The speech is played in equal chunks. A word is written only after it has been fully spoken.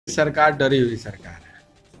सरकार डरी हुई सरकार है।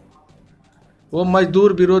 वो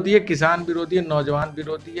मजदूर विरोधी है, किसान विरोधी है, नौजवान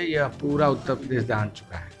विरोधी है। यह पूरा उत्तर प्रदेश जान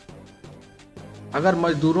चुका है। अगर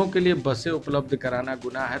मजदूरों के लिए बसें उपलब्ध कराना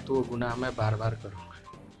गुनाह है तो वो गुनाह मैं बार बार करूंगा।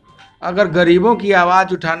 अगर गरीबों की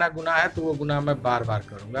आवाज उठाना गुनाह है तो वो गुनाह मैं बार बार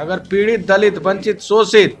करूंगा। अगर पीड़ित, दलित, वंचित,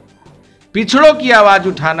 शोषित, पिछड़ों की आवाज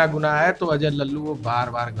उठाना गुनाह है तो अजय लल्लू वो बार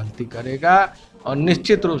बार गलती करेगा। और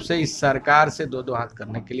निश्चित रूप से इस सरकार से दो दो हाथ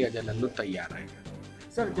करने के लिए अजय लल्लू तैयार रहेगा।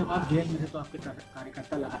 सर, जब आप जेल में थे तो आपके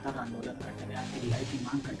कार्यकर्ता लगातार आंदोलन करते रहे, आपकी रिहाई की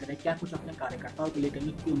मांग करते रहे, क्या कुछ अपने कार्यकर्ताओं के लिए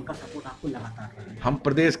कहेंगे कि उनका सपोर्ट आपको लगातार रहा है? हम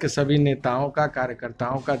प्रदेश के सभी नेताओं का,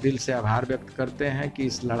 कार्यकर्ताओं का दिल से आभार व्यक्त करते हैं कि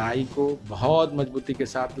इस लड़ाई को बहुत मजबूती के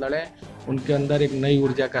साथ लड़े। उनके अंदर एक नई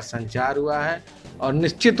ऊर्जा का संचार हुआ है और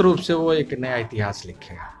निश्चित रूप से वो एक नया इतिहास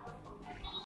लिखेगा।